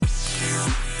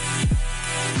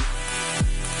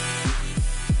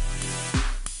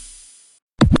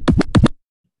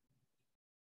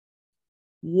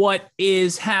What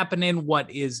is happening? What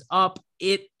is up?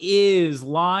 It is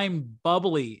lime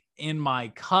bubbly in my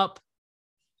cup.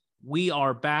 We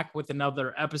are back with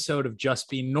another episode of Just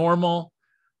Be Normal.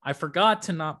 I forgot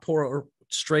to not pour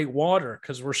straight water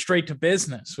because we're straight to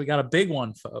business. We got a big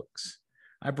one, folks.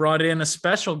 I brought in a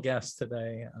special guest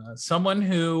today, someone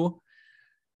who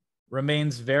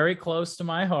remains very close to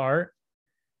my heart,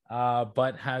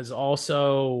 but has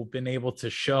also been able to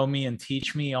show me and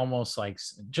teach me almost like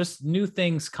just new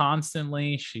things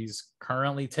constantly. She's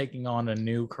currently taking on a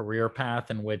new career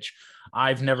path in which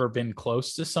I've never been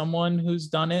close to someone who's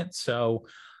done it. So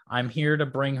I'm here to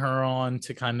bring her on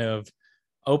to kind of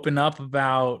open up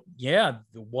about,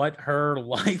 what her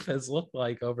life has looked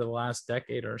like over the last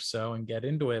decade or so and get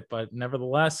into it. But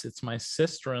nevertheless, it's my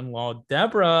sister-in-law,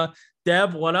 Deborah.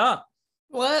 Deb, what up?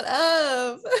 What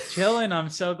up? Chilling. I'm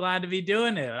so glad to be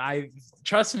doing it.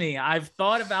 Trust me, I've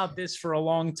thought about this for a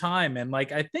long time. And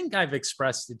I think I've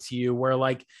expressed it to you where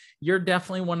you're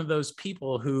definitely one of those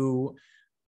people who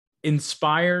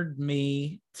inspired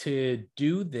me to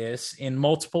do this in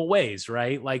multiple ways,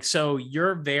 right? So you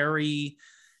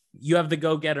have the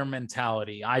go-getter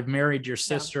mentality. I've married your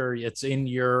sister. Yeah. It's in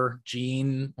your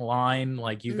gene line.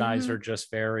 You guys are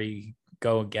just very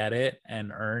go get it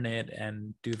and earn it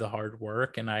and do the hard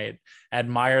work. And I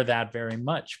admire that very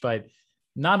much. But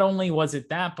not only was it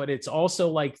that, but it's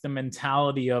also the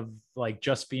mentality of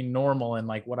just being normal. And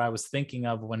what I was thinking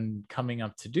of when coming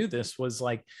up to do this was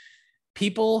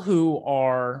people who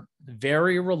are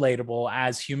very relatable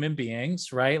as human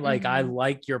beings, right? I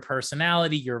like your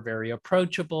personality, you're very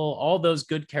approachable, all those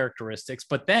good characteristics,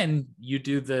 but then you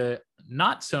do the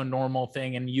not so normal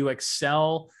thing and you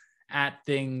excel at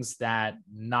things that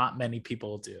not many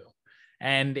people do.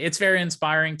 And it's very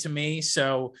inspiring to me.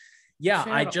 So yeah,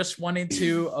 sure. I just wanted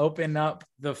to open up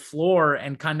the floor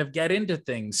and kind of get into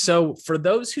things. So for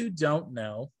those who don't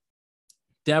know,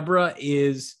 Deborah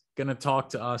is going to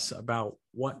talk to us about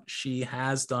what she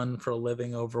has done for a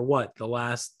living over the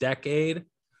last decade,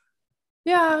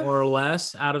 or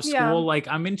less, out of school.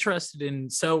 I'm interested in,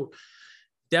 so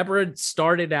Deborah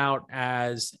started out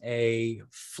as a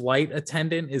flight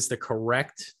attendant is the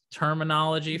correct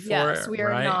terminology for it. Yes, we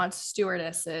are not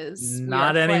stewardesses.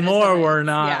 Not anymore. We're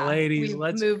not, ladies.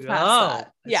 Let's move past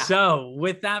that. Yeah. So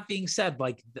with that being said,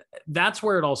 that's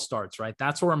where it all starts, right?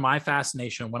 That's where my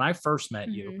fascination, when I first met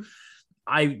you,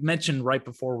 I mentioned right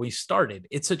before we started,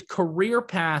 it's a career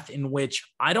path in which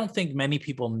I don't think many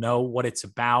people know what it's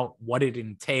about, what it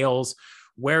entails,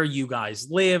 where you guys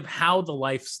live, how the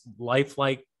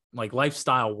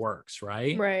lifestyle works,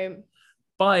 right? Right.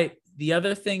 But the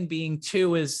other thing being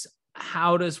too is,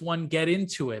 how does one get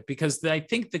into it? Because I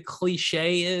think the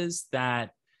cliche is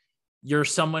that you're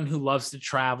someone who loves to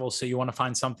travel, so you want to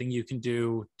find something you can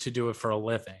do to do it for a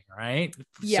living, right?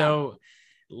 Yeah. So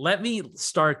let me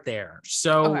start there.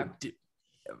 So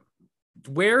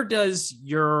where does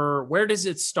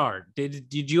it start?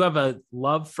 Did you have a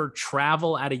love for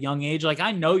travel at a young age?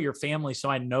 I know your family, so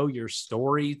I know your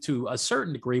story to a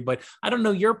certain degree, but I don't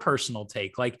know your personal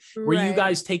take. Were you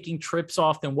guys taking trips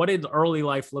often? What did early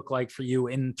life look like for you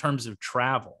in terms of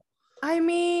travel? I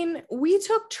mean, we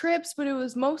took trips, but it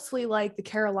was mostly the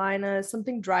Carolinas,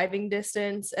 something driving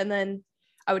distance. And then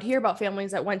I would hear about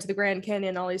families that went to the Grand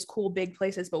Canyon, all these cool big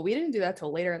places, but we didn't do that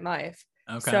till later in life.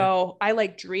 Okay. So I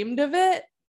dreamed of it.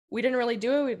 We didn't really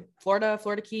do it. Florida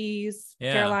Keys,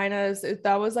 Carolinas.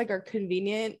 That was our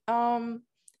convenient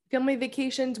family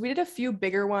vacations. We did a few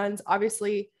bigger ones.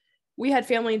 Obviously, we had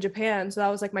family in Japan, so that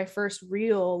was my first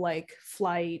real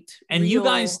flight. And you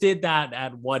guys did that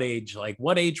at what age?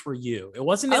 What age were you? It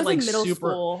wasn't in middle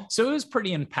school. So it was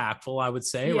pretty impactful, I would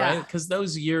say, right? Because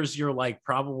those years you're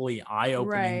probably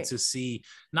eye-opening to see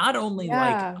not only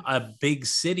a big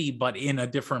city, but in a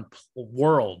different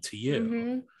world to you.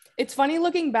 Mm-hmm. It's funny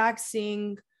looking back,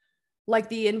 seeing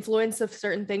the influence of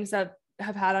certain things that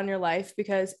have had on your life,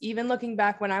 because even looking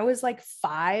back when I was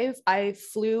 5, I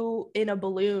flew in a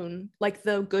balloon,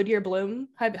 the Goodyear balloon.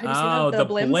 Have you seen that? The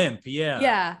blimp.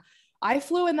 Yeah. I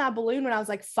flew in that balloon when I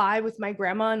was 5 with my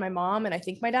grandma and my mom, and I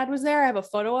think my dad was there. I have a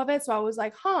photo of it. So I was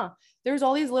there's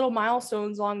all these little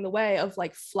milestones along the way of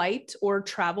flight or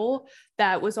travel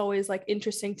that was always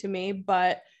interesting to me.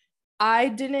 But I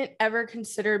didn't ever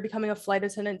consider becoming a flight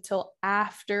attendant till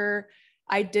after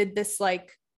I did this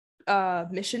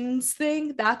missions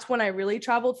thing. That's when I really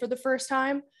traveled for the first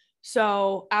time.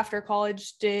 So after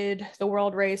college, did the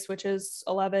world race, which is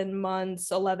 11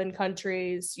 months, 11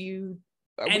 countries. We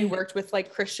worked with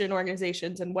Christian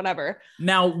organizations and whatever.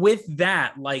 Now with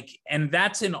that, and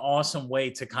that's an awesome way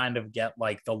to kind of get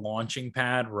the launching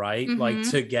pad, right?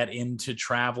 To get into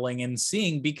traveling and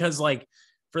seeing, because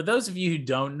for those of you who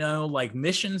don't know, like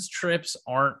missions trips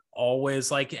aren't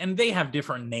always like, and they have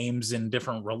different names in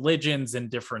different religions and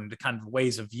different kind of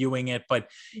ways of viewing it, but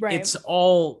it's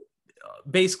all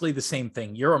basically the same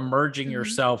thing. You're emerging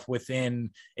yourself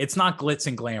within, it's not glitz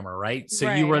and glamour, right?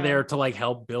 So you were there to like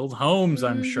help build homes,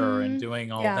 I'm sure, and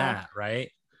doing all that,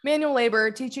 right? Manual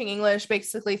labor, teaching English,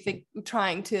 basically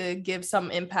trying to give some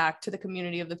impact to the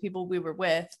community of the people we were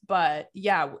with. But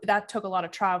yeah, that took a lot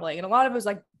of traveling, and a lot of it was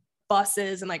like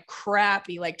buses and like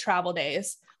crappy like travel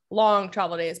days, long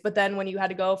travel days. But then when you had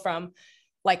to go from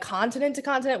like continent to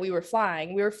continent, we were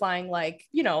flying like,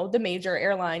 you know, the major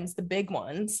airlines, the big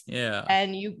ones. Yeah.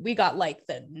 And we got like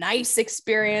the nice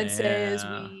experiences.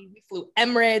 We flew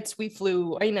Emirates, we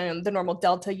flew, you know, the normal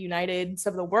Delta, Uniteds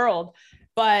of the world.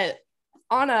 But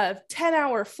on a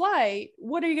 10-hour flight,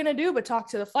 what are you going to do but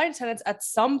talk to the flight attendants at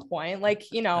some point?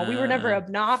 Like, you know, we were never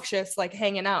obnoxious, like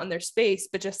hanging out in their space,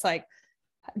 but just like,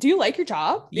 do you like your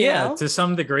job? You know? To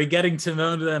some degree, getting to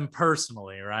know them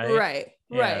personally, right?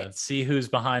 Right. See who's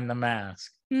behind the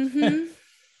mask.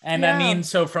 And Yeah. I mean,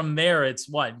 so from there, it's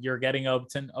what you're getting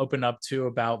open up to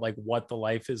about like what the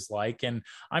life is like. And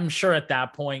I'm sure at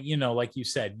that point, you know, like you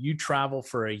said, you travel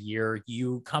for a year,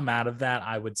 you come out of that,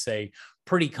 I would say,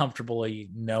 pretty comfortably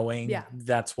knowing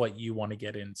that's what you want to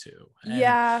get into.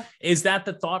 And is that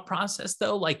the thought process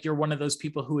though? Like you're one of those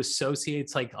people who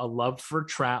associates like a love for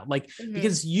travel, like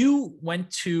because you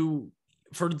went to,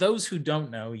 for those who don't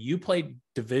know, you played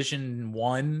Division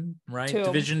I, right?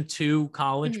 Division II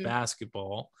college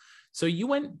basketball. So you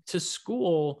went to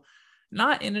school,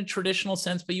 not in a traditional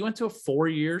sense, but you went to a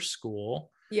 4-year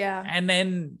school. Yeah. And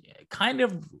then kind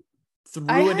of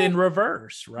threw it in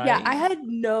reverse, right? Yeah, I had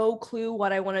no clue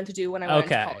what I wanted to do when I went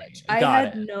to college. I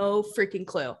had no freaking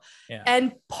clue. Yeah.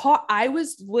 And I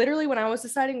was literally, when I was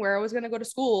deciding where I was going to go to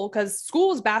school, because school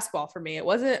was basketball for me. It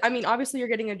wasn't, I mean, obviously you're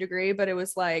getting a degree, but it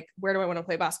was like, where do I want to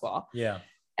play basketball? Yeah.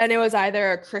 And it was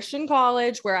either a Christian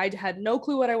college where I had no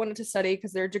clue what I wanted to study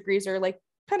because their degrees are like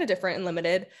kind of different and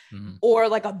limited, or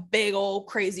like a big old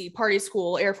crazy party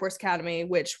school, Air Force Academy,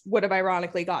 which would have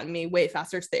ironically gotten me way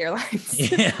faster to the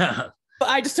airlines. Yeah. But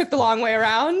I just took the long way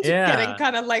around, getting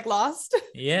kind of like lost.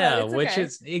 Yeah, which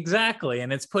is exactly.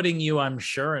 And it's putting you, I'm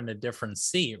sure, in a different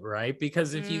seat, right?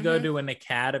 Because if you go to an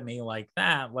academy like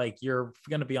that, like you're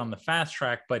going to be on the fast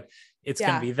track, but it's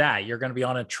going to be that you're going to be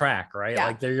on a track, right?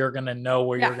 Like there, you're going to know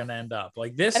where you're going to end up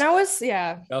like this. And I was, Go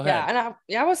ahead.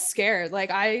 And I was scared.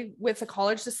 Like with the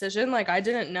college decision, like I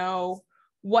didn't know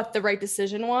what the right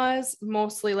decision was.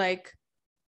 Mostly like,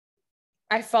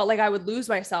 I felt like I would lose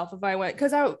myself if I went,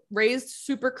 because I raised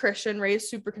super Christian, raised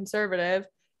super conservative.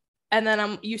 And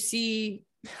then you see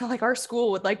like our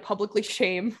school would like publicly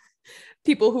shame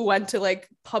people who went to like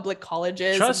public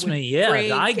colleges. Trust me. Yeah,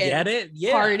 I get it.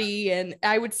 Yeah. Party. And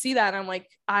I would see that. And I'm like,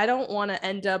 I don't want to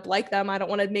end up like them. I don't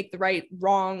want to make the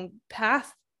wrong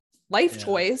path life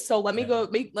choice. So let me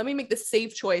let me make the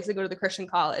safe choice and go to the Christian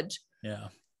college. Yeah.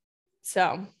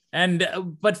 So.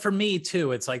 And, but for me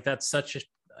too, it's like, that's such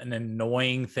an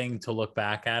annoying thing to look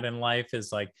back at in life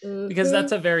is like, because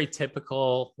that's a very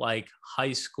typical like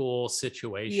high school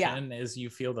situation is you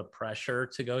feel the pressure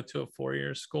to go to a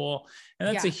 4-year school. And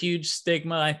that's a huge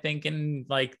stigma, I think, in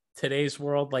like today's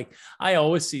world. Like I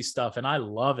always see stuff and I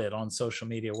love it on social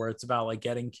media where it's about like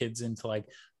getting kids into like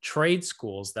trade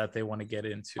schools that they want to get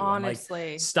into. Honestly.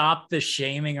 And, like, stop the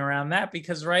shaming around that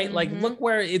because like look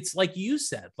where it's like you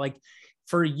said, like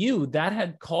for you, that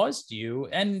had caused you,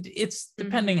 and it's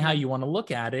depending how you want to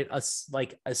look at it,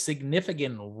 a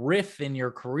significant riff in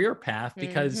your career path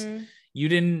because you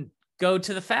didn't go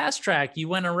to the fast track. You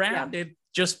went around it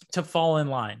just to fall in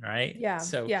line, right? Yeah.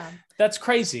 So that's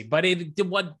crazy. But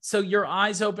so your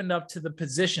eyes opened up to the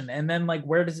position, and then like,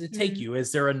 where does it take you?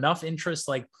 Is there enough interest?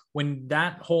 Like when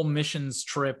that whole missions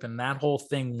trip and that whole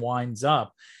thing winds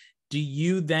up, do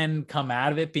you then come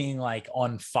out of it being like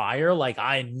on fire? Like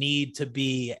I need to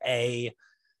be a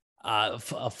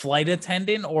flight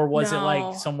attendant, or was it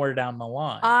like somewhere down the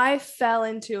line? I fell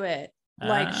into it.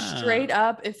 Like straight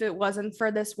up, if it wasn't for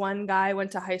this one guy I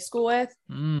went to high school with,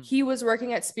 he was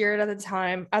working at Spirit at the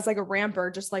time as like a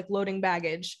ramper, just like loading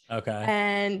baggage. Okay.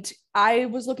 And I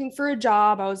was looking for a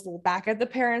job. I was back at the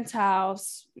parents'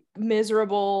 house,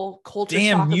 miserable, culture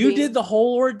shock. Damn, you did the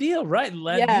whole ordeal, right?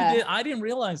 Yeah. You did. I didn't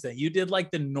realize that. You did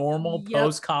like the normal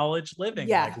post-college living,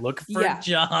 like looking for a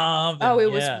job.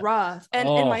 It was rough. And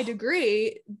my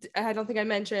degree, I don't think I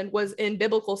mentioned, was in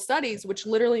biblical studies, which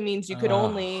literally means you could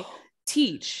only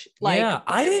teach. Like,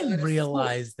 I didn't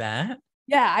realize that.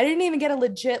 Yeah, I didn't even get a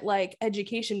legit like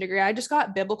education degree. I just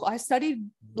got biblical. I studied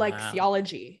like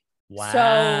theology. So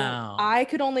Wow. I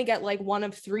could only get like one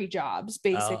of 3 jobs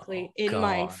basically Oh in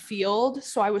my God. field.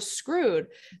 So I was screwed.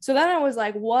 So then I was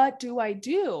like, what do I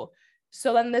do?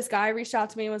 So then this guy reached out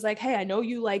to me and was like, hey, I know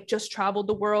you like just traveled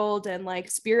the world and like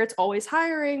Spirit's always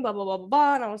hiring, blah, blah, blah, blah,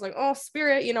 blah. And I was like, oh,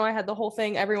 Spirit, you know, I had the whole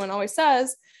thing everyone always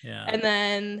says. Yeah. And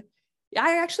then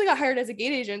I actually got hired as a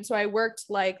gate agent. So I worked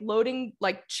like loading,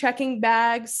 like checking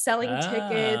bags, selling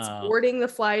tickets, Oh. boarding the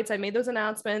flights. I made those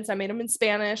announcements. I made them in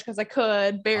Spanish because I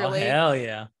could Oh, barely. hell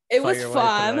yeah. It Fight was your way through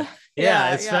fun. it. Yeah,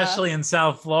 Yeah. especially in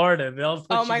South Florida. They'll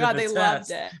Oh put you my to God, the they loved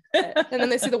test. it. And then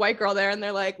they see the white girl there and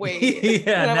they're like, wait.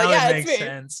 Yeah, And I'm like, now it yeah, it's makes me.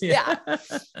 sense. Yeah. Yeah.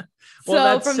 Well, So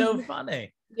that's so from,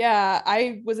 funny. yeah,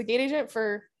 I was a gate agent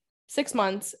for 6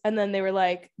 months. And then they were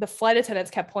like, the flight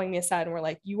attendants kept pulling me aside and were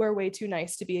like, you are way too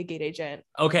nice to be a gate agent.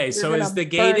 Okay, You're so is gonna the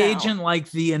gate burn out. agent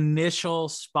like the initial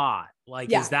spot? Like,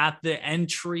 Yeah. is that the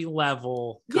entry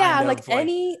level kind Yeah. Like of like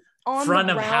any on the front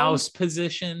of ground. house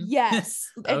position? Yes.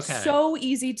 It's Okay. so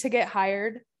easy to get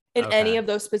hired in any Okay. of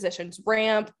those positions.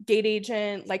 Ramp, gate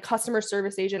agent, like customer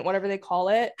service agent, whatever they call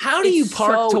it. How do you It's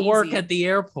park so to work easy. at the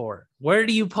airport? Where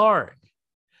do you park?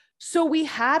 So we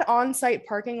had on-site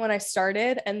parking when I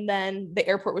started, and then the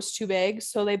airport was too big,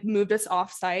 so they moved us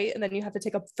off-site, and then you have to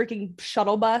take a freaking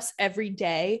shuttle bus every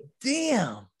day.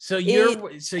 Damn. So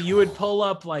It, so you would pull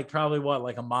up like probably what,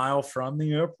 like a mile from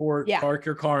the airport, yeah, park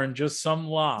your car in just some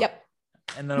lot, yep,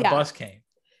 and then a yeah, bus came.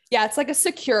 yeah. It's like a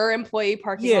secure employee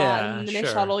parking lot, Yeah, and then they sure.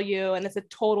 shuttle you, and it's a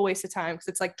total waste of time because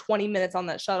it's like 20 minutes on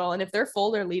that shuttle, and if they're full,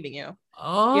 they're leaving you.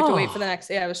 You have to wait for the Oh,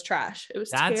 next. Yeah, it was trash. It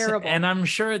was and terrible. I'm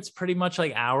sure it's pretty much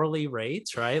like hourly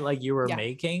rates, right? Like you were Yeah.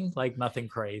 making like nothing I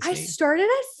crazy. started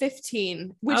at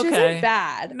 15, which isn't Okay.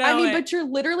 bad. I No, mean, but you're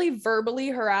literally verbally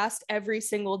harassed every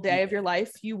single day of your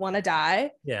life. You want to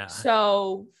die. yeah.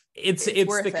 So it's It's the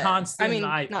worth it. I constant. mean,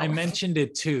 I not worth it. mentioned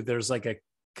it too. There's like a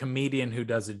comedian who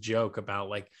does a joke about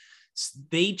like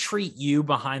they treat you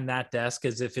behind that desk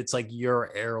as if it's like your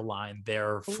airline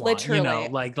they're flying, you know,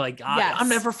 Literally. I'm Yes.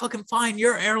 never fucking flying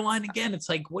your airline again. It's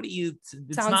like, what do you,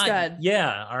 it's Sounds not, good.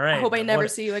 yeah, all I right, hope I never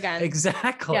what see you again.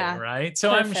 exactly, Yeah. right?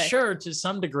 So I'm Perfect. sure to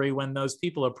some degree when those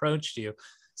people approached you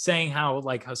saying how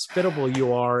like hospitable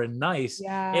you are and nice, it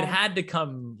Yeah. had to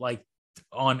come like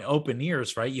on open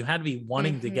ears, right? You had to be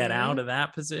wanting to get out Mhm. of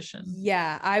that position.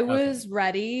 Yeah, I Okay. was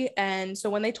ready. And so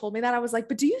when they told me that, I was like,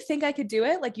 but do you think I could do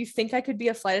it? Like, you think I could be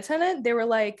a flight attendant? They were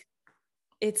like,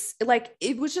 it's like,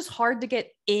 it was just hard to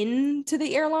get into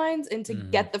the airlines and to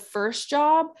Mm-hmm. get the first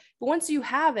job. But once you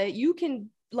have it, you can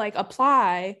like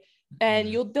apply and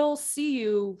Mm-hmm. they'll see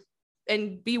you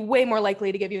and be way more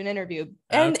likely to give you an interview.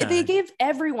 And they Okay. gave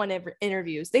everyone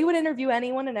interviews. They would interview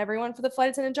anyone and everyone for the flight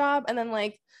attendant job. And then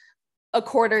like a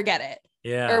quarter get it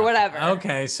or Yeah. whatever.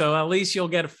 Okay. So at least you'll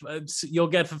get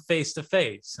face to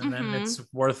face, and then Mm-hmm. it's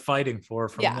worth fighting for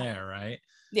from Yeah. there, right?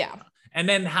 Yeah. And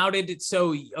then how did it?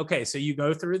 So okay, so you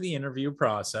go through the interview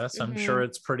process. I'm sure Mm-hmm.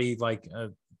 it's pretty like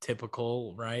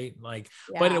typical, right? Like,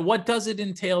 but Yeah. what does it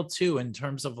entail too in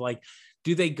terms of like?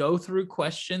 Do they go through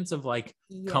questions of like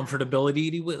Yeah.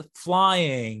 comfortability with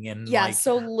flying and Yeah. like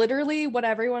So literally what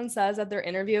everyone says at their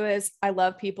interview is, I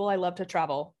love people. I love to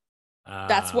travel.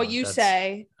 That's what you that's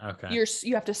say. okay.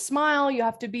 You have to smile. You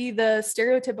have to be the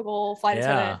stereotypical flight Yeah.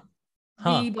 attendant,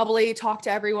 Huh. be bubbly, talk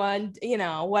to everyone, you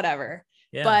know, whatever.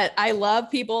 Yeah. But I love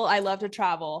people. I love to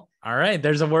travel. All right.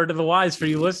 There's a word of the wise for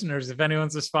you listeners. If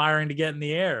anyone's aspiring to get in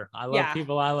the air, I love Yeah.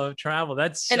 people. I love travel.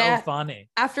 That's And so funny.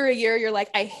 after a year, you're like,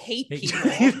 I hate people.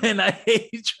 And I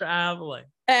hate traveling.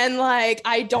 And like,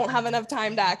 I don't have enough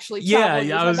time to actually Yeah, travel and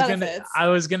use my benefits. I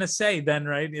was gonna say then,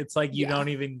 right? It's like you Yeah. don't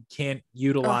even can't Oh,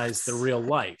 utilize the real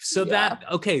life. So yeah.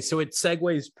 that okay, so it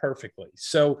segues perfectly.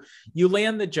 So you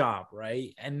land the job,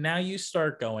 right? And now you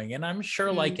start going. And I'm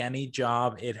sure, like any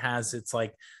job, it has its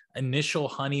like initial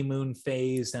honeymoon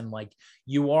phase, and like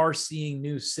you are seeing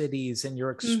new cities and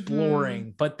you're exploring.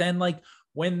 Mm-hmm. But then, like,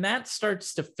 when that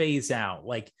starts to phase out,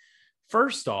 like,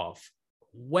 first off,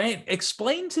 when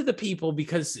explain to the people,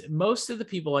 because most of the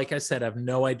people, like I said, have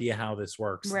no idea how this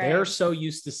works. They're Right. so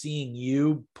used to seeing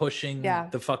you pushing Yeah.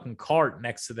 the fucking cart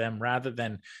next to them rather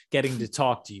than getting to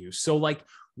talk to you. So like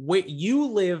where you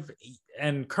live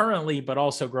and currently, but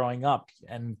also growing up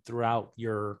and throughout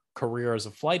your career as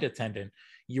a flight attendant,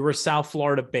 you were South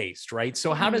Florida based, right?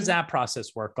 So how does Mm-hmm. that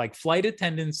process work? Like flight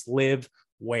attendants live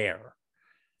where?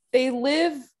 They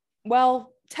live,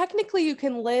 well, technically you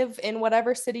can live in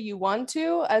whatever city you want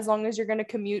to, as long as you're going to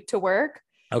commute to work.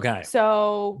 Okay.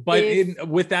 So, But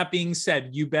with that being said,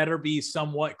 you better be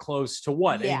somewhat close to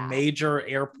what? A major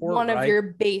airport, one right? of your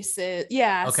bases.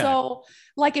 Yeah. Okay. So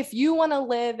like if you want to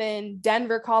live in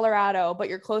Denver, Colorado, but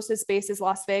your closest base is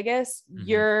Las Vegas,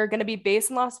 you're going to be based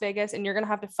in Las Vegas and you're going to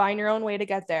have to find your own way to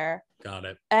get there. Got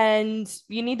it. And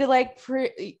you need to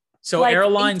so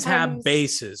airlines have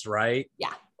bases, right?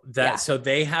 Yeah. So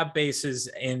they have bases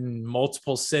in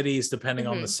multiple cities depending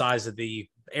on the size of the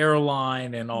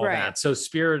airline and all that. So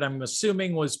Spirit, I'm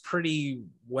assuming, was pretty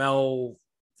well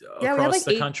across we have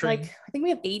the country. I think we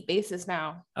have 8 bases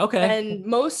now. Okay. And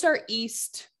most are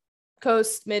East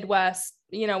Coast, Midwest.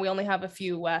 We only have a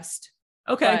few West.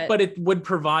 Okay, but it would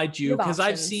provide you, because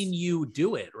I've seen you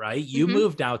do it, right? You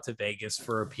moved out to Vegas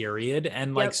for a period,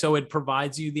 and so it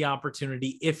provides you the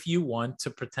opportunity, if you want,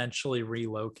 to potentially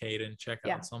relocate and check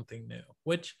out something new,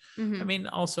 which I mean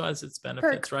also has its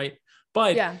benefits, right?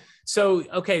 But so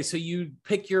you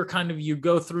pick your you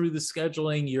go through the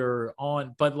scheduling, you're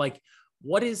on, but like,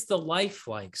 what is the life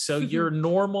like? So your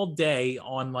normal day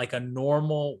on like a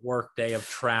normal work day of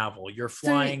travel, you're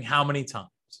flying how many times?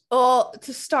 Well,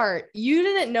 to start, you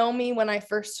didn't know me when I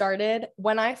first started.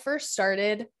 When I first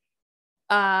started,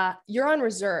 you're on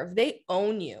reserve. They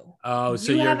own you. Oh,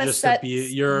 so you're just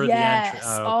you're the entry.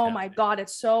 Oh my God,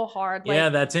 it's so hard. Yeah,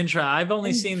 that's interesting. I've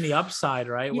only seen the upside,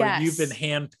 right? Where you've been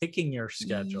hand picking your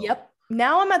schedule. Yep.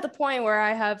 Now I'm at the point where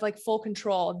I have like full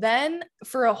control. Then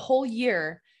for a whole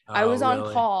year, I was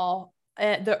on call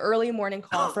at the early morning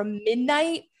call from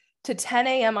midnight to 10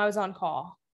 a.m. I was on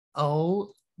call.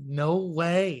 Oh, no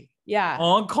way. Yeah.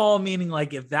 On call, meaning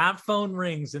like if that phone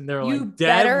rings and they're like,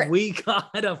 Deb, we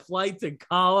got a flight to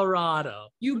Colorado.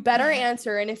 You better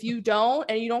answer. And if you don't,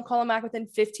 and you don't call them back within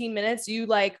 15 minutes, you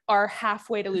like are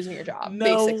halfway to losing your job.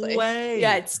 No basically. way.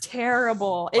 Yeah, it's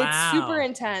terrible. Wow. It's super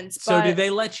intense. So do they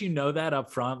let you know that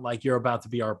up front? Like, you're about to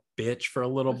be our bitch for a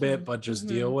little bit, but just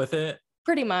deal with it?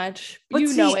 Pretty much. But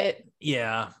know it.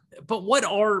 Yeah. But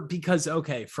because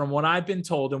from what I've been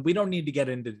told, and we don't need to get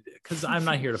into, because I'm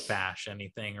not here to bash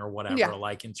anything or whatever,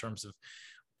 like in terms of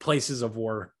places of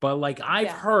work, but like I've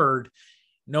heard,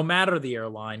 no matter the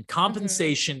airline,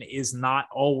 compensation is not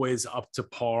always up to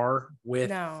par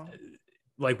with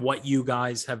like what you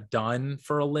guys have done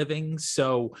for a living.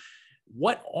 So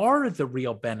what are the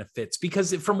real benefits?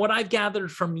 Because from what I've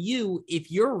gathered from you, if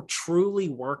you're truly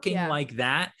working like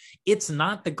that, it's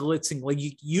not the glitzing. Like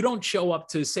you don't show up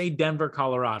to, say, Denver,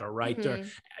 Colorado, right?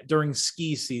 During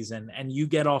ski season, and you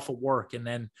get off of work, and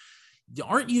then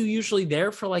aren't you usually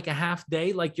there for like a half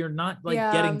day? Like you're not like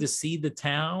getting to see the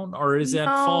town, or is that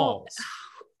false?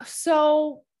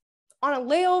 So on a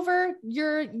layover,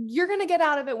 you're going to get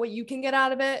out of it what you can get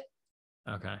out of it.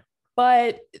 Okay.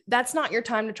 But that's not your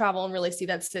time to travel and really see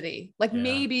that city. Like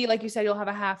maybe, like you said, you'll have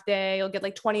a half day, you'll get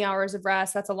like 20 hours of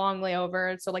rest. That's a long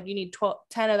layover. So like you need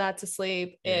 10 of that to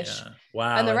sleep ish.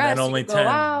 Wow. And the rest, only you go 10.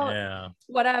 out,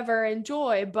 whatever,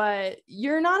 enjoy. But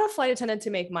you're not a flight attendant to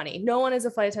make money. No one is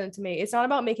a flight attendant to make. It's not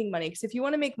about making money. Because if you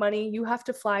want to make money, you have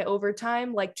to fly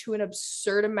overtime, like to an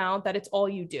absurd amount that it's all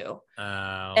you do.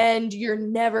 And you're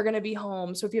never going to be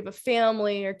home. So if you have a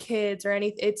family or kids or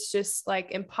anything, it's just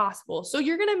like impossible. So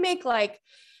you're going to make like,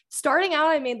 starting out,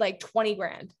 I made like 20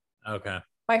 grand. Okay.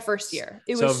 My first year.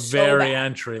 It was so very bad.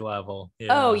 Entry level. Yeah.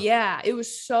 Oh yeah. It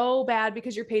was so bad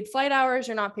because you're paid flight hours.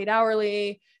 You're not paid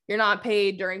hourly. You're not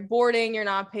paid during boarding. You're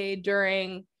not paid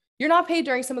during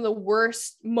some of the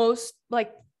worst, most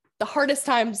like the hardest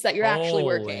times that you're actually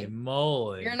working. Holy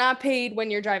moly. You're not paid when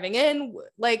you're driving in,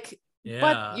 like,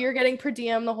 but you're getting per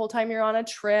diem the whole time you're on a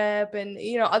trip, and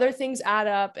other things add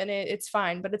up, and it's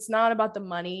fine, but it's not about the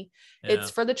money. It's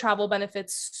for the travel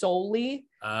benefits solely.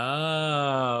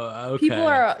 Oh,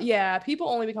 okay. People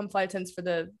only become flight attendants for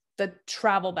the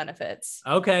travel benefits.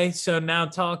 Okay, so now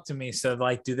talk to me. So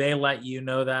like, do they let you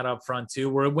know that up front too?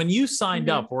 Where when you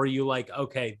signed up, were you like,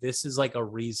 okay, this is like a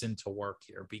reason to work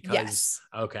here? Because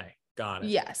okay, got it.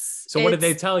 Yes. So what did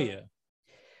they tell you?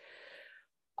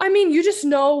 I mean, you just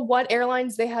know what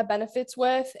airlines they have benefits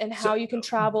with and how you can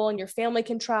travel, and your family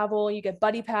can travel. You get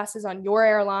buddy passes on your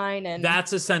airline. And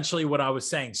that's essentially what I was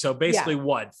saying. So basically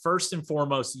what? First and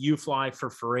foremost, you fly for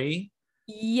free?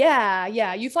 Yeah.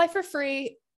 You fly for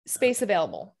free, space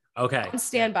available. Okay. On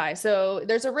standby. So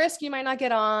there's a risk you might not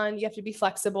get on. You have to be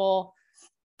flexible.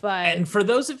 And for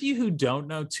those of you who don't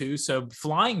know too, so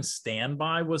flying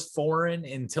standby was foreign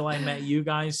until I met you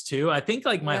guys too. I think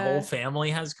like my whole family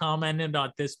has commented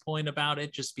at this point about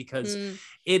it, just because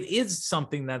it is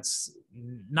something that's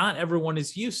not everyone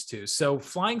is used to. So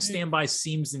flying standby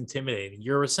seems intimidating.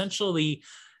 You're essentially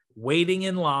waiting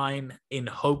in line in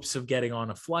hopes of getting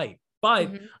on a flight.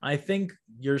 But I think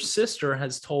your sister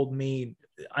has told me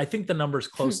I think the number's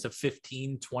close to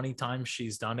 15, 20 times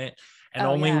she's done it. And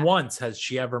Oh, only yeah. once has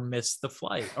she ever missed the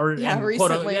flight, or Yeah, and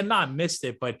recently. and not missed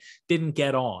it, but didn't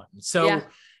get on. So Yeah.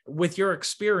 with your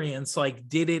experience, like,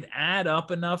 did it add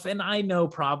up enough? And I know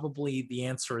probably the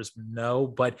answer is no,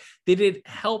 but did it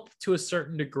help to a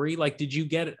certain degree? Like, did you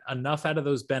get enough out of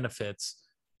those benefits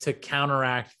to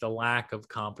counteract the lack of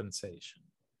compensation?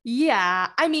 Yeah,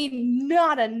 I mean,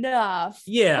 not enough,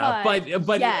 Yeah,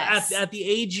 but yes. at the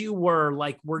age you were,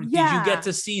 like, did you get Yeah.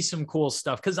 to see some cool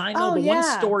stuff? Because I know Oh, the one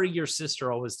yeah. story your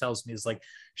sister always tells me is like,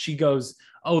 she goes,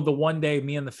 "Oh, the one day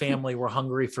me and the family were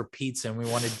hungry for pizza and we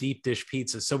wanted deep dish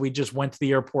pizza, so we just went to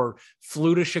the airport,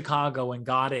 flew to Chicago and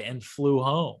got it and flew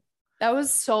home." That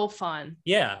was so fun.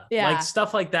 Yeah, like Yeah.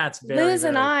 stuff like that's very, Liz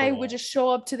and very I would cool. just show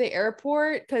up to the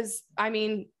airport because, I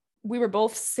mean, we were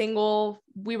both single.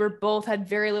 We were both had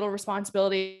very little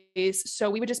responsibilities. So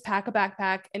we would just pack a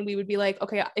backpack and we would be like,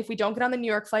 okay, if we don't get on the New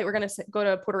York flight, we're going to go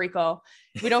to Puerto Rico.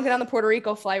 If we don't get on the Puerto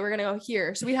Rico flight, we're going to go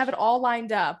here. So we have it all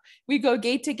lined up. We go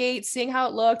gate to gate, seeing how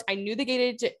it looked. I knew the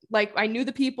gate, like I knew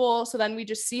the people. So then we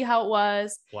just see how it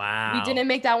was. We Wow. didn't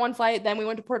make that one flight. Then we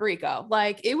went to Puerto Rico.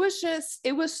 Like it was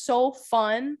so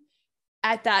fun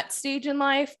at that stage in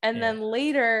life. And Yeah. then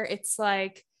later it's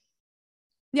like,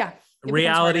 yeah,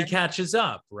 Reality catches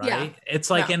up, right? Yeah.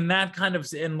 It's like, Yeah. and that kind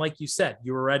of, and like you said,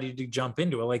 you were ready to jump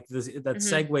into it. Like this, that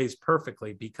segues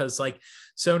perfectly, because like,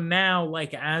 so now,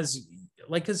 like,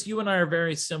 because you and I are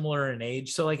very similar in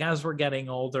age. So like, as we're getting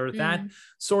older, that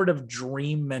sort of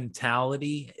dream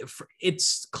mentality,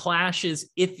 it's clashes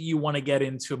if you want to get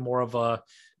into more of a,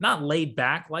 not laid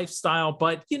back lifestyle,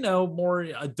 but, you know, more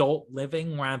adult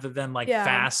living rather than like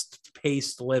fast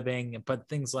paced living, but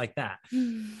things like that.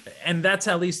 And that's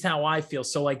at least how I feel.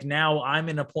 So like now I'm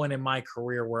in a point in my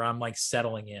career where I'm like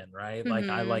settling in, right?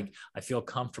 Like I feel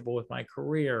comfortable with my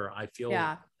career. I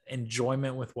feel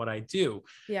enjoyment with what I do.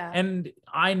 Yeah. And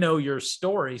I know your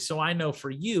story. So I know for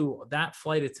you, that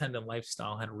flight attendant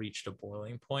lifestyle had reached a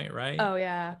boiling point, right? Oh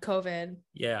yeah. COVID.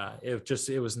 Yeah.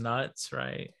 It was nuts,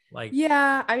 right? Like,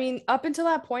 yeah, I mean, up until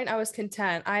that point, I was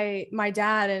content. My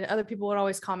dad and other people would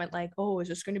always comment like, "Oh, is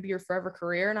this going to be your forever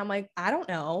career?" And I'm like, I don't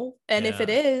know. And if it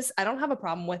is, I don't have a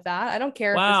problem with that. I don't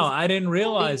care. Wow, if this is I didn't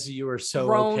realize totally you were so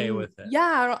grown. okay with it.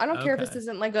 Yeah, I don't care if this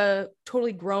isn't like a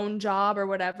totally grown job or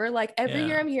whatever. Like every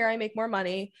year I'm here, I make more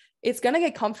money. It's gonna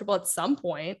get comfortable at some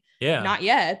point. Yeah. Not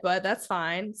yet, but that's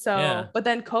fine. So, but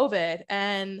then COVID,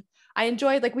 and I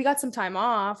enjoyed, like, we got some time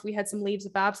off. We had some leaves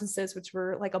of absences, which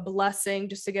were like a blessing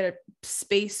just to get a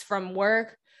space from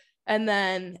work. And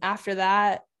then after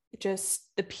that, just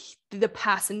the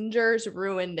passengers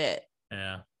ruined it.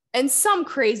 Yeah. And some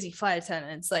crazy flight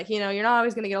attendants, like, you know, you're not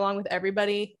always going to get along with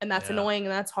everybody. And that's annoying.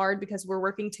 And that's hard because we're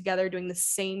working together doing the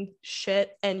same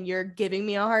shit and you're giving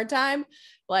me a hard time.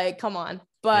 Like, come on.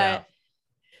 But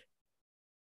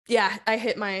yeah, I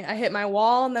hit my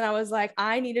wall, and then I was like,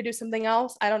 I need to do something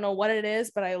else. I don't know what it is,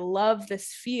 but I love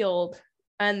this field.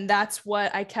 And that's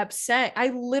what I kept saying. I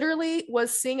literally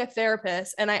was seeing a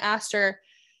therapist and I asked her,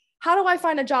 how do I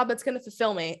find a job that's going to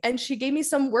fulfill me? And she gave me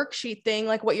some worksheet thing,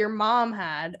 like what your mom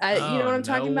had. You know what I'm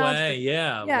talking about?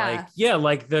 Yeah.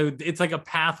 Like it's like a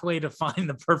pathway to find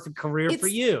the perfect career for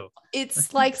you.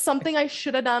 It's like something I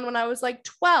should have done when I was like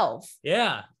 12.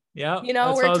 Yeah. Yeah. You know,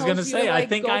 that's where what I was going to say. like, I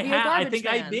think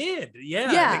I did.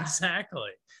 Yeah,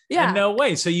 exactly. Yeah. And no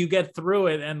way. So you get through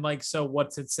it. And like, so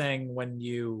what's it saying when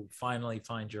you finally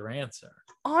find your answer?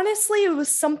 Honestly, it was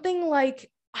something like,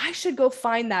 I should go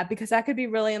find that because that could be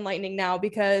really enlightening now,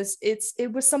 because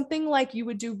it was something like you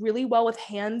would do really well with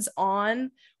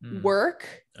hands-on work.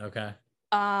 Okay.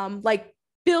 Like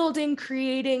building,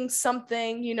 creating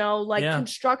something, you know, like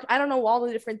construct, I don't know, all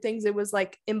the different things it was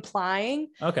like implying.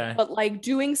 Okay. But like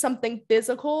doing something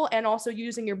physical and also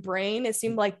using your brain, it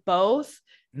seemed like both.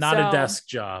 Not a desk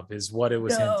job is what it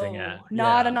was hinting at.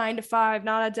 Not a 9-to-5,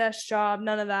 not a desk job,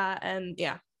 none of that. And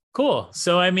yeah. Cool.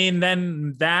 So, I mean,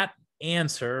 then that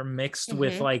answer mixed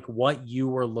with like what you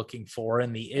were looking for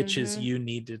and the itches you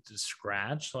needed to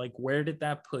scratch, like where did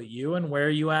that put you and where are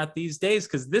you at these days?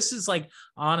 Because this is like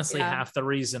honestly half the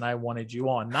reason I wanted you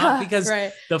on, not because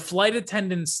the flight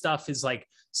attendant stuff is like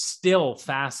still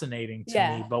fascinating to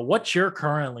me, but what you're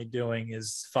currently doing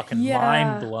is fucking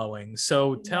mind-blowing.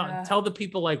 So tell the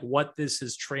people like what this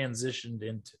has transitioned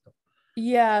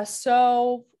into.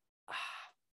 So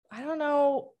I don't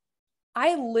know.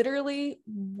 I literally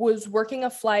was working a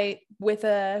flight with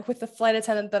a flight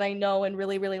attendant that I know and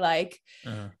really, really like.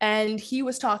 Uh-huh. And he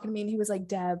was talking to me and he was like,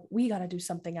 Deb, we got to do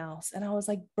something else. And I was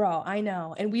like, bro, I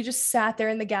know. And we just sat there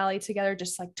in the galley together,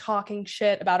 just like talking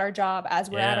shit about our job as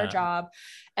we're at our job.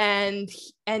 And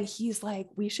he's like,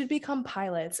 we should become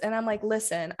pilots. And I'm like,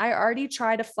 listen, I already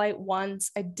tried a flight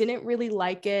once. I didn't really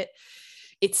like it.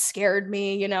 It scared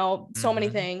me, you know, so many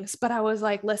things. But I was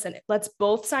like, listen, let's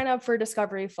both sign up for a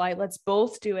discovery flight. Let's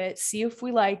both do it. See if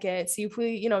we like it. See if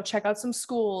we, you know, check out some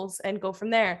schools and go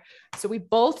from there. So we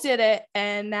both did it.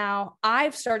 And now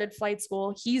I've started flight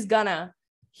school. He's on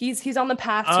the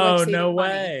path to like saving no money.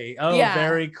 way. Oh, yeah.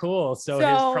 Very cool. So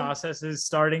his process is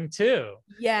starting too.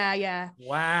 Yeah.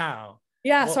 Wow.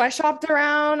 Yeah. Well, so I shopped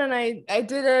around and I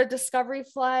did a discovery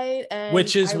flight. And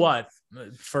which is what?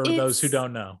 For those who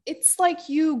don't know, it's like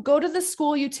you go to the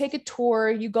school, you take a tour,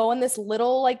 you go in this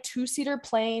little like 2-seater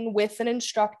plane with an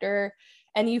instructor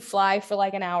and you fly for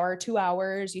like an hour, 2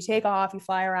 hours, you take off, you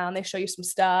fly around, they show you some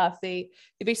stuff. They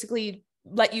basically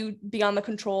let you be on the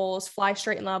controls, fly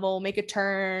straight and level, make a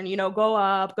turn, you know, go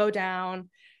up, go down,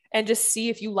 and just see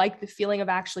if you like the feeling of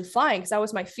actually flying. Cause that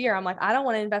was my fear. I'm like, I don't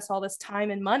want to invest all this time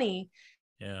and money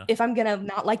if I'm gonna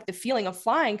not like the feeling of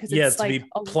flying, because it's to like be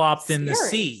plopped in the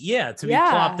seat. Be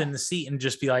plopped in the seat and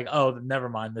just be like, oh, never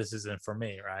mind, this isn't for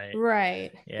me, right?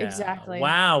 Exactly.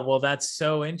 Wow, well, that's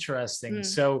so interesting.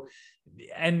 So,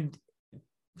 and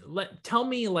tell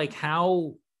me, like,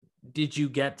 how did you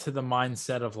get to the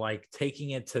mindset of like taking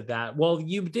it to that? Well,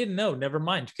 you didn't know, never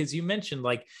mind, because you mentioned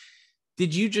like,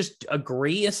 did you just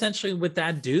agree essentially with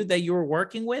that dude that you were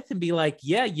working with and be like,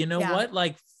 yeah, you know what,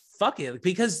 like, fuck it?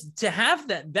 Because to have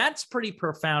that's pretty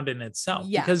profound in itself.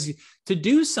 Because to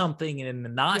do something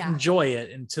and not enjoy it,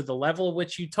 and to the level at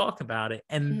which you talk about it,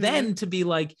 and then to be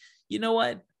like, you know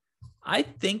what, I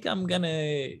think I'm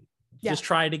gonna just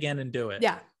try it again and do it.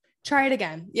 Try it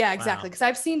again. Exactly. Because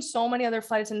I've seen so many other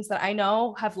flight attendants that I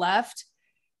know have left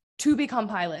to become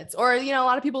pilots, or, you know, a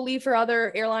lot of people leave for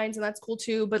other airlines and that's cool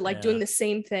too, but like doing the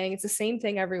same thing, it's the same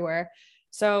thing everywhere.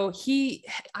 So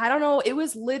I don't know, it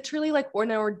was literally like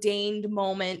an ordained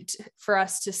moment for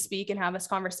us to speak and have this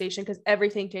conversation, because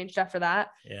everything changed after that.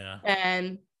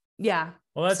 And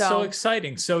well, that's so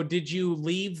exciting. So did you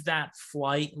leave that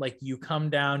flight, like you come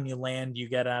down, you land, you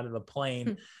get out of the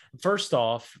plane? First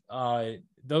off,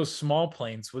 those small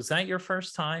planes, was that your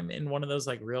first time in one of those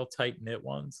like real tight knit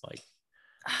ones? Like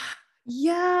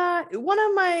one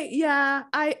of my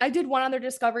I did one other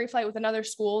discovery flight with another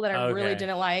school that I really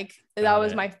didn't like. That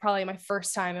was probably my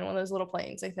first time in one of those little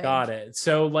planes, I think. Got it.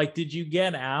 So like, did you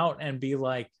get out and be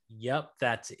like, yep,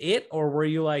 that's it? Or were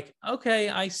you like, okay,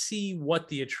 I see what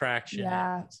the attraction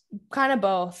is? Kind of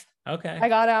both. Okay. I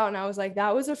got out and I was like,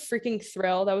 that was a freaking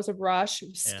thrill. That was a rush. It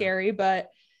was scary, but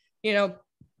you know,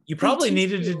 you probably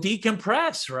needed to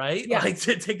decompress, right? Like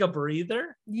to take a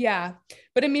breather.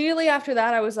 But immediately after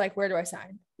that, I was like, where do I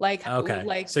sign? Like,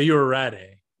 so you were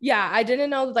ready. I didn't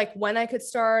know like when I could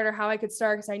start or how I could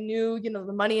start, because I knew, you know,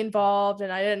 the money involved,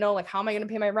 and I didn't know like how am I going to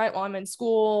pay my rent while I'm in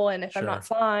school, and if I'm not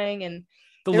flying, and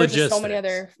there were just so many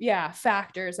other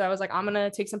factors. So I was like, I'm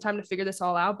gonna take some time to figure this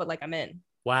all out, but like I'm in.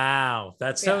 Wow,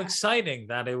 that's so exciting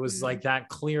that it was like that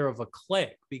clear of a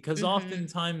click, because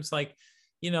oftentimes, like,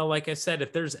 you know, like I said,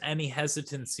 if there's any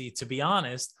hesitancy, to be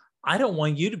honest, I don't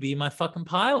want you to be my fucking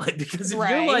pilot, because if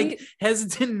you're like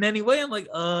hesitant in any way, I'm like,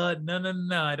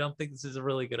 no, I don't think this is a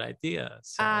really good idea.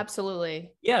 So,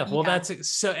 absolutely. Well, that's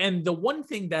so. And the one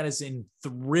thing that has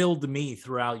thrilled me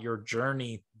throughout your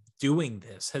journey doing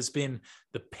this has been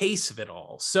the pace of it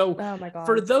all. So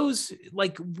for those,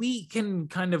 like, we can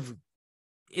kind of,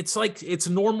 it's like, it's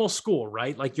normal school,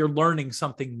 right? Like you're learning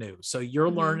something new. So you're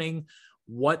learning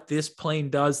what this plane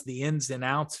does, the ins and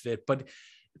outs of it. But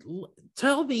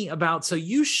tell me about, so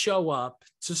you show up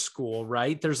to school,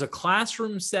 right? There's a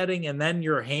classroom setting, and then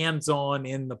you're hands-on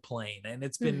in the plane, and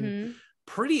it's been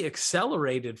pretty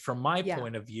accelerated from my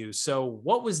point of view. So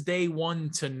what was day one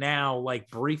to now, like,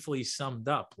 briefly summed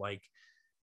up? Like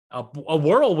a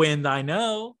whirlwind, I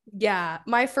know.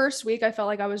 My first week, I felt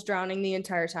like I was drowning the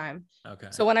entire time.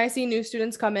 So when I see new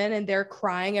students come in and they're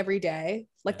crying every day,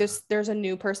 like there's a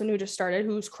new person who just started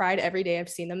who's cried every day I've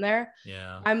seen them there.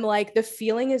 I'm like, the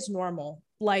feeling is normal.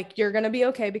 Like, you're going to be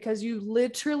okay, because you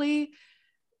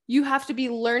have to be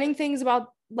learning things about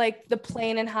like the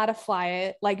plane and how to fly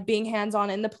it, like being hands-on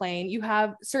in the plane. You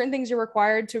have certain things you're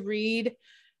required to read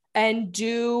and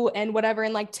do and whatever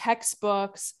in like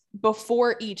textbooks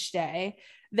before each day.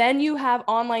 Then you have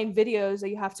online videos that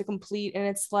you have to complete, and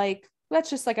it's like, that's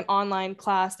just like an online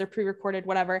class, they're pre-recorded,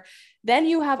 whatever. Then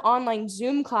you have online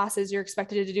Zoom classes you're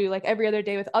expected to do like every other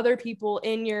day with other people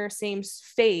in your same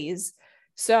phase.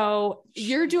 So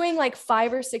you're doing like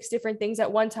 5 or 6 different things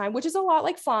at one time, which is a lot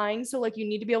like flying. So like you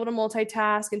need to be able to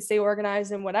multitask and stay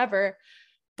organized and whatever,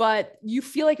 but you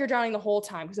feel like you're drowning the whole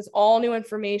time because it's all new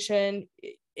information.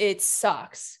 It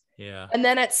sucks. Yeah. And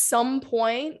then at some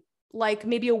point, like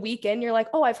maybe a weekend, you're like,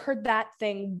 oh, I've heard that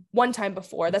thing one time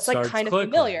before. That's like kind of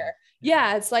familiar.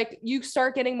 Yeah. It's like you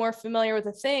start getting more familiar with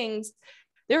the things.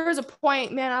 There was a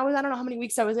point, man, I don't know how many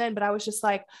weeks I was in, but I was just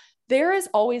like, there is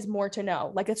always more to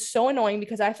know. Like, it's so annoying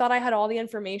because I thought I had all the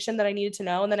information that I needed to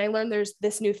know. And then I learned there's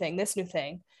this new thing.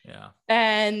 Yeah.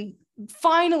 And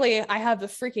finally I have the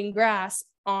freaking grasp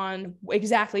on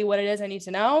exactly what it is I need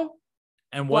to know.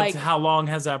 And how long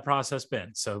has that process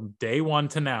been? So day 1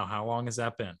 to now, how long has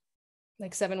that been?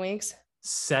 Like 7 weeks.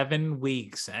 7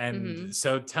 weeks. And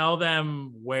so tell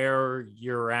them where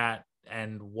you're at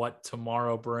and what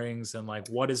tomorrow brings and like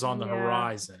what is on the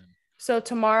horizon. So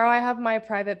tomorrow I have my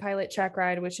private pilot check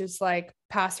ride, which is like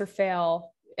pass or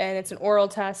fail. And it's an oral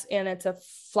test and it's a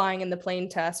flying in the plane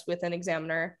test with an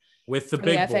examiner. With the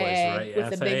big FAA, boys, right? With FAA.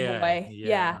 the big boy.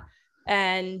 Yeah.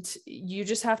 And you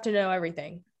just have to know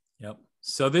everything. Yep.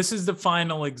 So this is the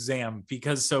final exam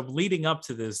because so leading up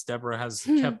to this, Deborah has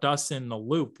kept us in the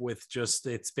loop with just,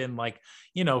 it's been like,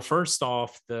 first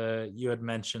off, you had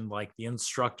mentioned like the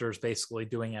instructors basically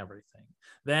doing everything.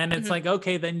 Then it's like,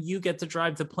 okay, then you get to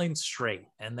drive the plane straight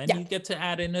and then you get to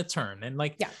add in a turn. And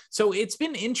so it's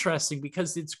been interesting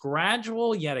because it's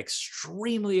gradual yet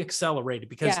extremely accelerated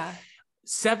because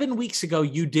 7 weeks ago,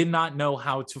 you did not know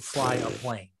how to fly a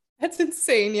plane. That's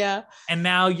insane. Yeah. And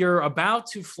now you're about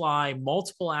to fly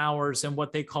multiple hours in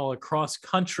what they call a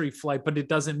cross-country flight, but it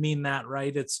doesn't mean that,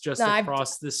 right? It's just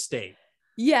across the state.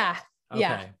 Yeah. Okay.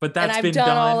 Yeah. But that's I've been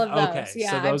done. All of those. Okay. Yeah.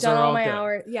 So those I've done are all my good.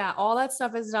 hours. Yeah. All that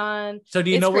stuff is done. So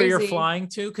do you know where you're flying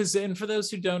to? And for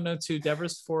those who don't know too,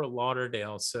 Deborah's Fort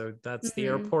Lauderdale. So that's the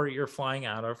airport you're flying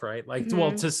out of, right? Like,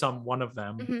 well, to one of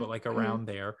them, but like around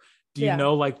there. Do you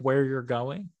know like where you're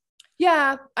going?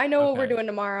 Yeah, I know what we're doing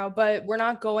tomorrow, but we're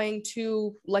not going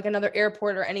to like another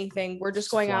airport or anything. We're just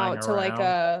going out to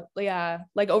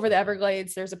like over the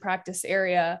Everglades. There's a practice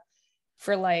area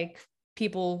for like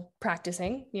people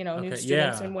practicing, new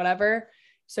students and whatever.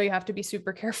 So you have to be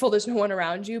super careful. There's no one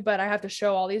around you, but I have to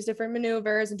show all these different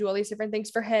maneuvers and do all these different things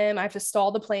for him. I have to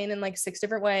stall the plane in like 6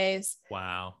 different ways.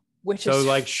 Wow. Which is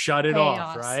like shut it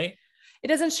off, chaos. Right? It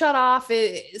doesn't shut off.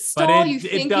 It stall. You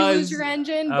think you lose your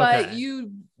engine, but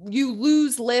you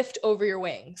lose lift over your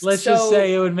wings. Let's just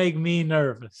say it would make me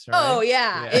nervous. Right? Oh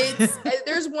yeah. It's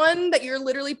there's one that you're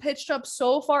literally pitched up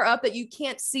so far up that you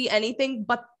can't see anything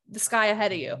but the sky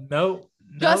ahead of you.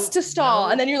 Just to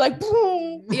stall, and then you're like,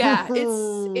 boom. Yeah,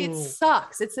 it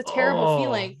sucks. It's a terrible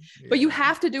feeling, but you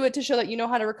have to do it to show that you know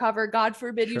how to recover. God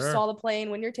forbid you stall the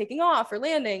plane when you're taking off or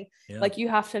landing. Like you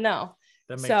have to know.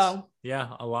 That makes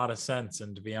a lot of sense.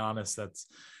 And to be honest, that's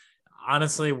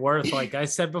honestly worth, like I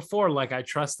said before, like I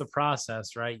trust the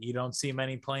process, right? You don't see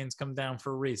many planes come down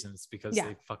for a reason. It's because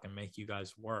they fucking make you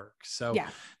guys work. So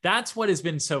that's what has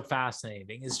been so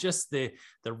fascinating is just the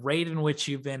rate in which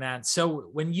you've been at. So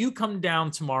when you come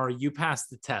down tomorrow, you pass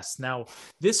the test. Now,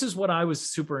 this is what I was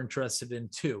super interested in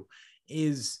too,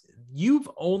 is you've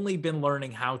only been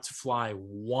learning how to fly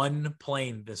one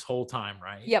plane this whole time,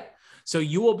 right? Yep. So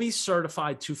you will be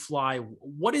certified to fly.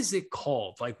 What is it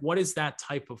called? Like, what is that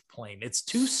type of plane? It's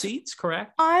 2 seats,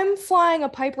 correct? I'm flying a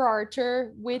Piper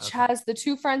Archer, which has the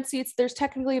 2 front seats. There's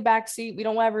technically a back seat. We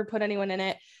don't ever put anyone in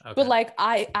it. But like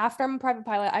after I'm a private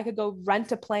pilot, I could go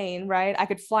rent a plane, right? I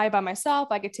could fly by myself.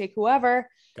 I could take whoever.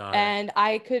 And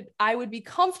I would be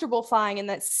comfortable flying in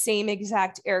that same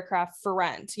exact aircraft for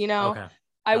rent,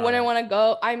 I wouldn't want to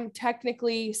go. I'm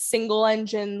technically single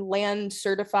engine land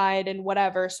certified and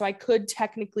whatever. So I could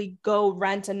technically go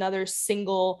rent another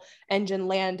single engine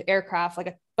land aircraft,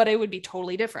 but it would be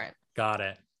totally different. Got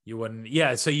it. You wouldn't.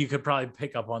 Yeah. So you could probably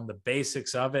pick up on the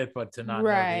basics of it, but to not know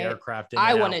the aircraft.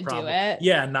 I wouldn't do it.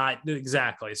 Yeah. Not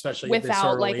exactly. Especially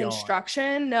without like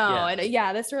instruction. No. And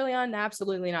this early on.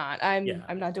 Absolutely not.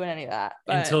 I'm not doing any of that.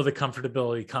 Until the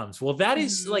comfortability comes. Well, that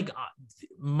is like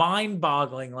mind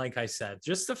boggling. Like I said,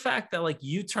 just the fact that like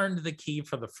you turned the key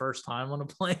for the first time on a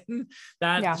plane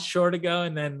that short ago.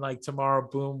 And then like tomorrow,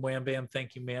 boom, wham, bam.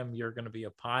 Thank you, ma'am. You're going to be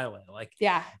a pilot. Like,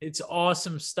 it's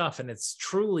awesome stuff. And it's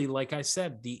truly, like I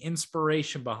said, the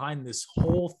inspiration behind this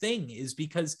whole thing is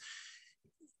because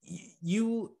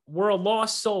you were a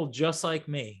lost soul just like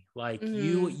me. Like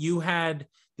you had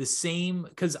the same,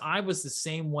 because I was the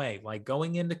same way. Like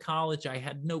going into college, I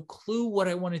had no clue what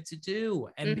I wanted to do,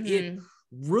 and it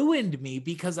ruined me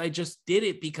because I just did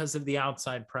it because of the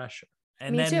outside pressure.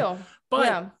 And me too.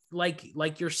 But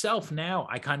like yourself now,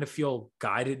 I kind of feel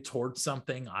guided towards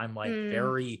something. I'm like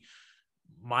very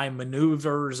my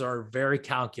maneuvers are very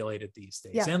calculated these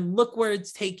days. Yeah. And look where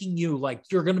it's taking you. Like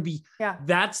you're going to be,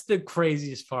 that's the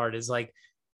craziest part is like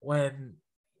when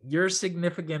your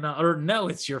significant, or no,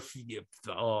 it's your,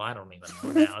 I don't even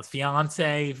know now. It's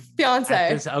fiance.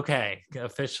 Okay.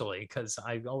 Officially. Cause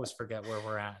I always forget where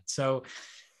we're at. So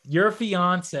your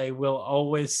fiance will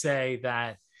always say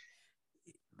that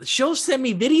she'll send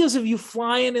me videos of you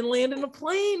flying and landing a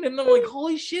plane. And I'm like,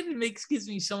 holy shit, gives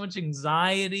me so much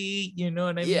anxiety. You know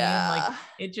what I mean? Like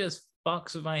it just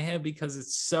fucks with my head because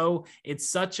it's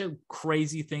such a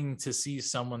crazy thing to see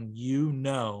someone,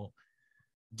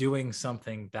 doing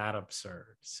something that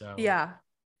absurd. So yeah,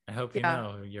 I hope you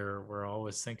know we're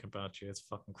always thinking about you. It's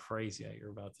fucking crazy that you're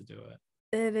about to do it.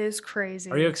 It is crazy.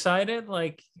 Are you excited?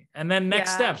 Like, and then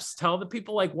next steps, tell the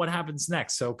people like what happens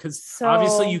next. So, cause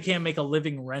obviously you can't make a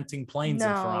living renting planes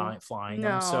and flying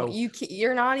them. So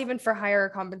you're not even for higher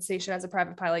compensation as a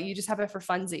private pilot. You just have it for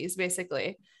funsies,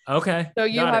 basically. Okay. So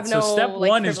you have no. So step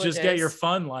one is just get your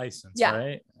fun license,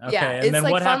 right? Okay. Yeah. And then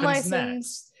like what fun happens license,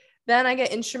 next? Then I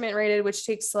get instrument rated, which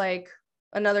takes like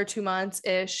another 2 months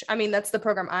ish. I mean, that's the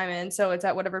program I'm in. So it's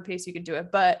at whatever pace you can do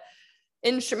it. But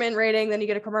instrument rating, then you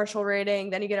get a commercial rating,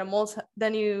 then you get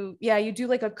you do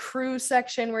like a crew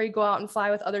section where you go out and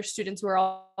fly with other students who are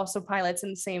also pilots in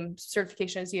the same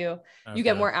certification as you. Okay. You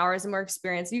get more hours and more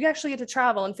experience. You actually get to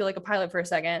travel and feel like a pilot for a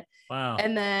second. Wow.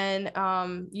 And then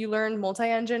you learn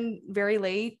multi-engine very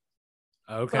late.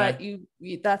 Okay. But you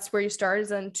that's where you start,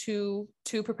 is on two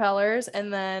propellers,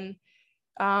 and then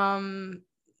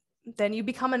you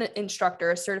become an instructor,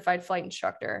 a certified flight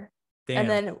instructor. Damn. And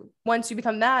then once you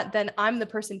become that, then I'm the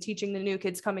person teaching the new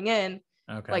kids coming in,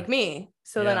 like me.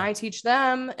 So then I teach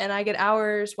them and I get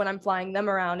hours when I'm flying them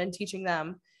around and teaching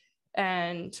them.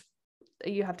 And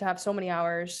you have to have so many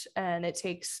hours, and it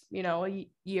takes,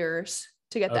 years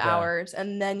to get the hours.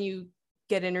 And then you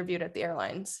get interviewed at the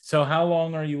airlines. So how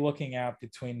long are you looking at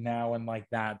between now and like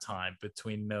that time,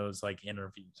 between those like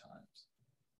interview times?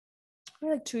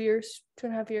 Like 2 years,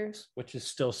 2.5 years. Which is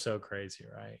still so crazy,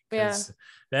 right? Yeah.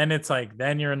 Then it's like,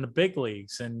 then you're in the big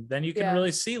leagues, and then you can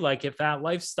really see like if that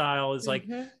lifestyle is like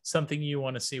something you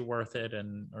want to see worth it,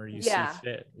 or you see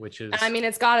fit, which is, I mean,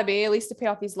 it's got to be, at least to pay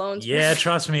off these loans. Yeah,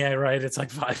 trust me, right? It's like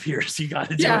 5 years. You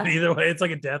got to do it either way. It's like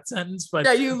a death sentence,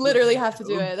 but you literally have to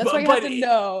do it. That's why you have to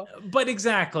know. But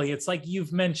exactly, it's like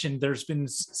you've mentioned, there's been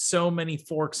so many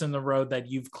forks in the road that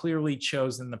you've clearly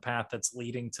chosen the path that's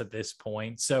leading to this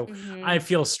point. So I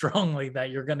feel strongly that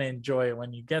you're going to enjoy it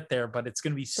when you get there, but it's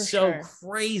going to be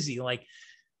crazy. Like,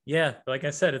 like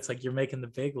I said, it's like you're making the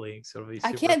big leagues. So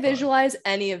I can't visualize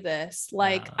any of this.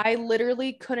 Like I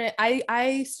literally couldn't.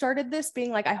 I started this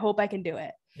being like, I hope I can do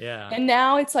it. Yeah. And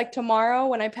now it's like tomorrow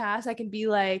when I pass, I can be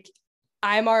like,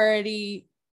 I'm already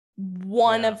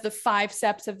one of the 5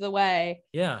 steps of the way.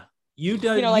 Yeah. You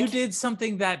did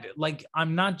something that, like,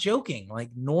 I'm not joking. Like,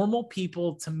 normal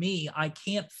people, to me, I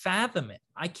can't fathom it.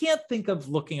 I can't think of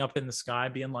looking up in the sky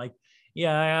being like,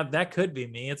 yeah, that could be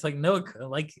me. It's like, no,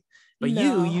 like, but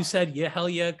you said, yeah, hell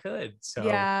yeah, it could. So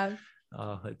yeah.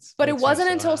 But it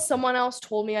wasn't until someone else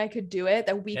told me I could do it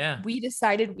that we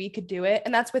decided we could do it.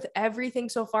 And that's with everything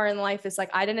so far in life. It's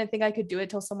like, I didn't think I could do it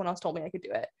till someone else told me I could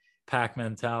do it. Pack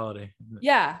mentality.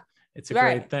 Yeah. It's a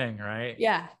great thing, right?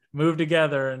 Yeah. Move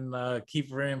together and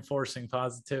keep reinforcing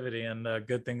positivity, and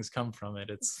good things come from it.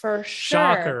 It's for sure.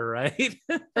 Shocker, right?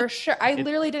 For sure. I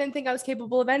literally didn't think I was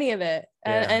capable of any of it.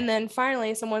 And then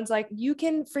finally someone's like, you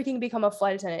can freaking become a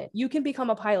flight attendant. You can become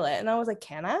a pilot. And I was like,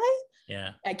 can I?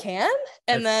 Yeah. I can.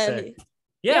 And that's then sick.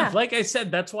 Yeah, like I said,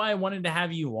 that's why I wanted to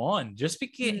have you on, just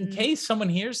in case someone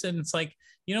hears it and it's like,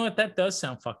 you know what, that does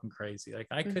sound fucking crazy. Like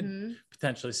I could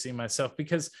potentially see myself,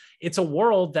 because it's a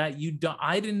world that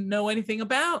I didn't know anything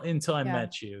about until I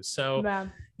met you. So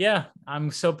yeah,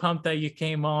 I'm so pumped that you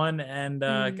came on and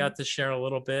got to share a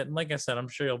little bit. And like I said, I'm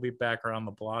sure you'll be back around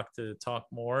the block to talk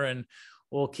more, and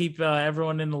we'll keep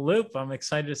everyone in the loop. I'm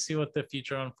excited to see what the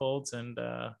future unfolds, and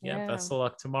best of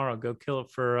luck tomorrow. Go kill it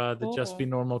for the Just Be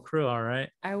Normal crew. All right.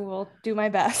 I will do my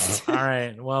best. All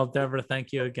right. Well, Deborah,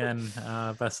 thank you again.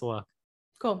 Best of luck.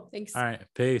 Cool. Thanks. All right.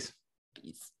 Peace.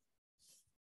 Peace.